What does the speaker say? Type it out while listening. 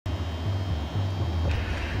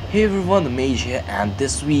Hey everyone, the Mage here, and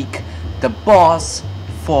this week the boss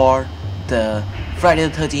for the Friday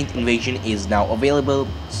the 13th invasion is now available.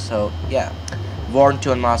 So yeah,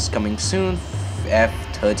 Warren Mask coming soon,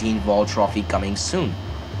 F13 Wall Trophy coming soon.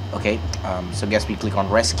 Okay, so guess we click on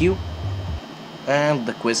Rescue, and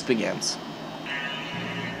the quiz begins.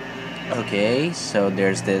 Okay, so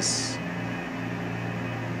there's this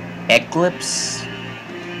Eclipse.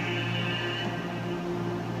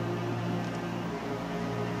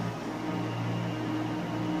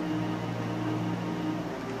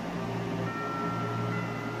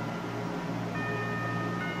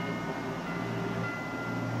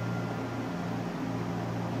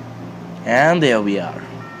 And there we are.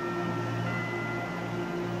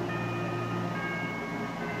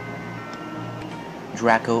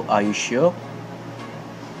 Draco, are you sure?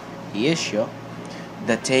 He is sure.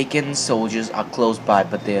 The taken soldiers are close by,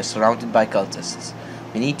 but they are surrounded by cultists.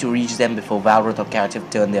 We need to reach them before Valroth or Cativ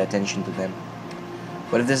turn their attention to them.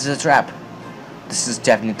 What if this is a trap? This is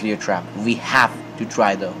definitely a trap. We have to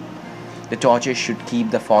try though. The torches should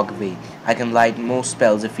keep the fog away. I can light more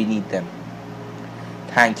spells if we need them.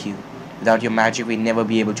 Thank you. Without your magic, we'd never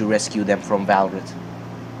be able to rescue them from Valroth.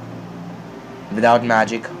 Without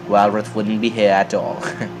magic, Valroth wouldn't be here at all.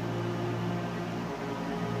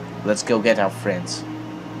 Let's go get our friends.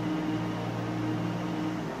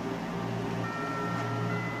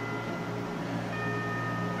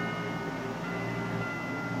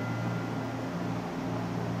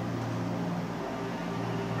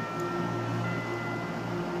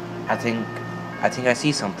 I think I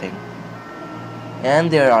see something.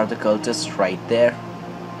 And there are the cultists right there.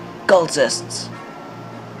 Cultists!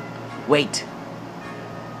 Wait.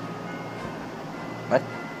 What?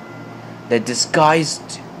 They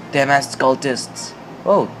disguised them as cultists.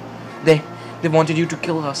 Oh, they wanted you to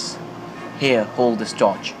kill us. Here, hold this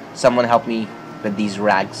torch. Someone help me with these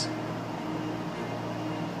rags.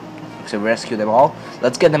 So rescue them all.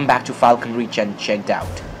 Let's get them back to Falcon Reach and checked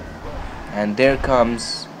out. And there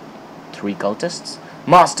comes 3 cultists.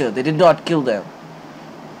 Master, they did not kill them.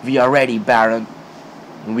 We are ready, Baron.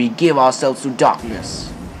 We give ourselves to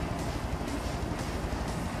darkness.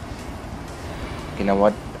 Okay, now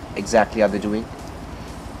what exactly are they doing?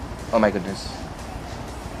 Oh my goodness.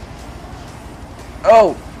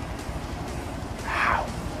 Oh! Ow.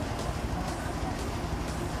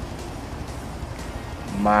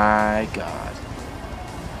 My god.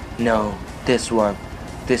 No, this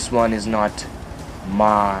one is not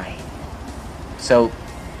mine. So,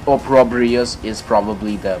 Opprobrious is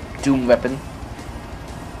probably the doom weapon.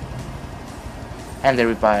 And they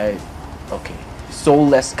reply, okay,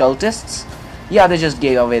 soulless cultists? Yeah, they just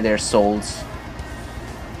gave away their souls.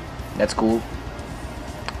 That's cool.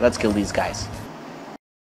 Let's kill these guys.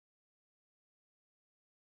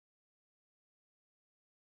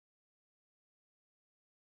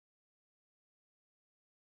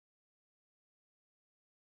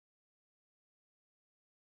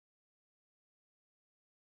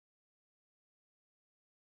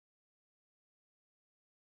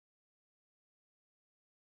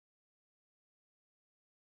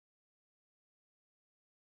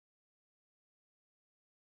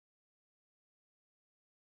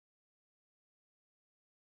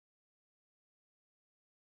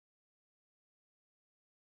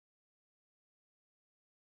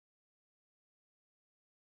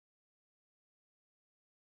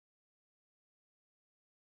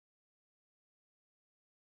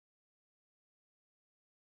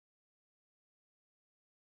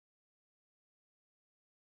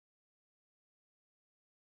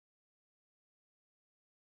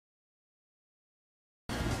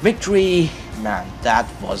 Victory! Man, that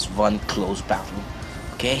was one close battle.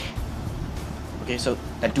 Okay? Okay, so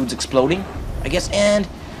that dude's exploding, I guess, and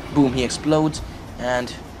boom, he explodes,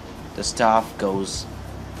 and the staff goes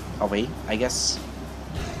away, I guess.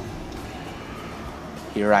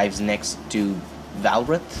 He arrives next to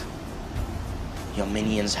Valroth. Your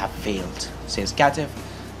minions have failed, says Cativ.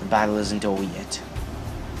 The battle isn't over yet.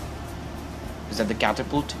 Is that the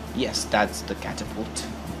catapult? Yes, that's the catapult.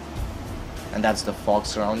 And that's the fog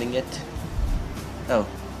surrounding it. Oh.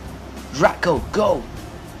 Draco, go!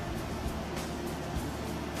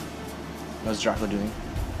 What's Draco doing?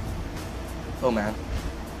 Oh man.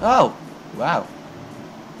 Oh! Wow.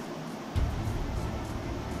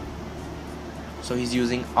 So he's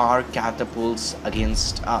using our catapults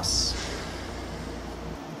against us.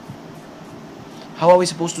 How are we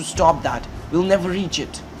supposed to stop that? We'll never reach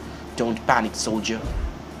it. Don't panic, soldier.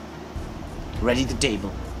 Ready the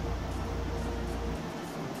table.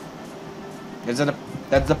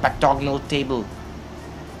 That's the pectogonal table.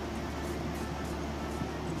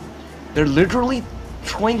 They're literally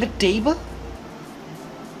Throwing the table?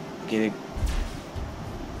 Okay,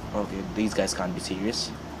 okay, these guys can't be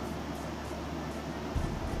serious.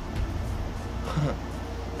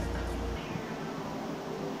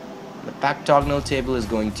 The Pactogonal table is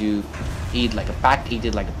going to eat it like a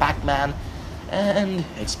Pac-Man, and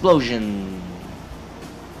explosion.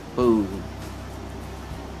 Boom.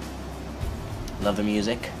 Love the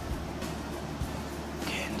music.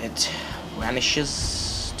 Okay, and it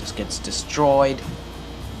vanishes, just gets destroyed.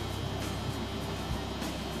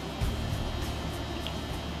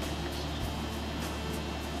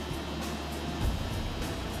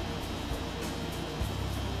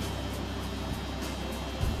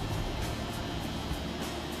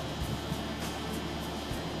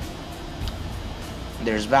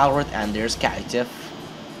 There's Valroth and there's Kaitif.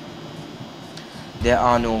 There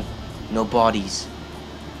are no bodies.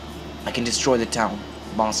 I can destroy the town,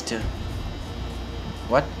 monster.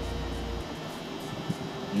 What?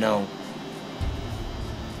 No.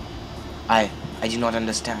 I do not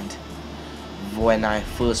understand. When I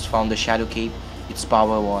first found the Shadow Cave, its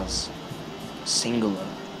power was singular.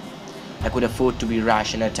 I could afford to be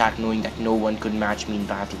rash and attack knowing that no one could match me in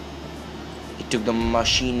battle. It took the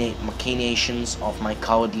machinations of my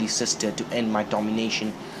cowardly sister to end my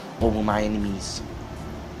domination over my enemies.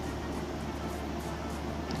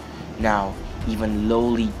 Now, even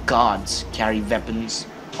lowly gods carry weapons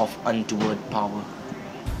of untoward power.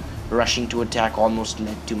 Rushing to attack almost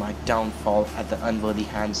led to my downfall at the unworthy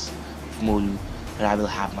hands of Molu, but I will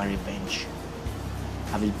have my revenge.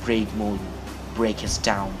 I will break Molu, break his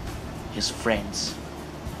town, his friends.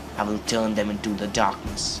 I will turn them into the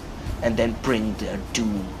darkness, and then bring their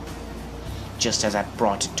doom, just as I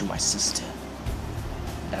brought it to my sister.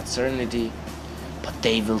 That's Serenity, but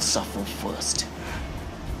they will suffer first.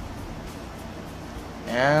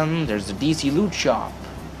 And there's the DC loot shop.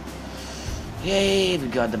 Yay, we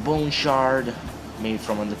got the bone shard, made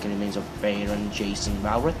from unlucky remains of Baron Jason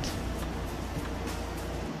Valroth.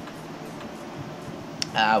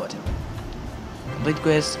 Whatever. Complete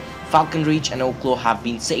quest. Falcon Reach and Oaklow have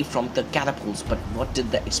been saved from the catapults, but what did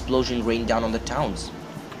the explosion rain down on the towns?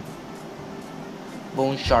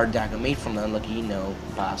 Bone shard dagger made from the unlucky, no,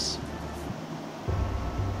 pass.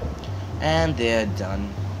 And they're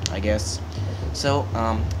done, I guess. So,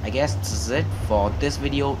 I guess this is it for this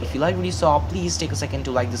video. If you like what you saw, please take a second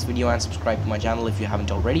to like this video and subscribe to my channel if you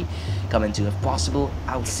haven't already. Comment too if possible.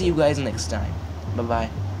 I'll see you guys next time. Bye bye.